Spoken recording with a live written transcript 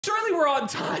Surely we're on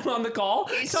time on the call.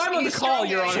 Time on the call,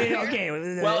 Your Honor. Okay.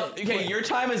 Well, okay, your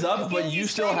time is up, but you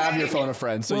still have your phone a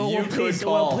friend, so you could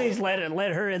call. Well, please let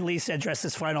her at least address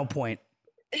this final point.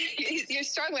 You're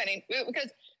struggling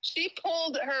because she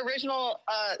pulled her original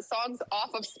songs off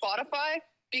of Spotify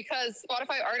because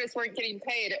Spotify artists weren't getting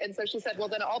paid, and so she said, "Well,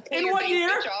 then I'll pull your main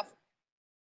bitch off."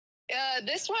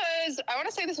 This was, I want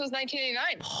to say this was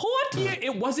 1989. What year?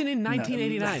 It wasn't in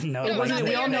 1989. No, it wasn't.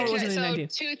 We all know it wasn't in 19.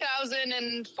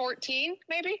 2014,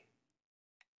 maybe.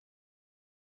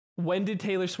 When did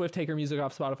Taylor Swift take her music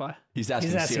off Spotify? He's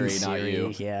asking Siri, not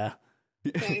you. Yeah.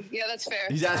 Okay, yeah, that's fair.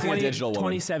 He's asking a digital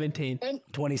woman. 2017.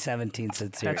 2017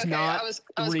 said Siri. That's not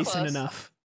recent enough.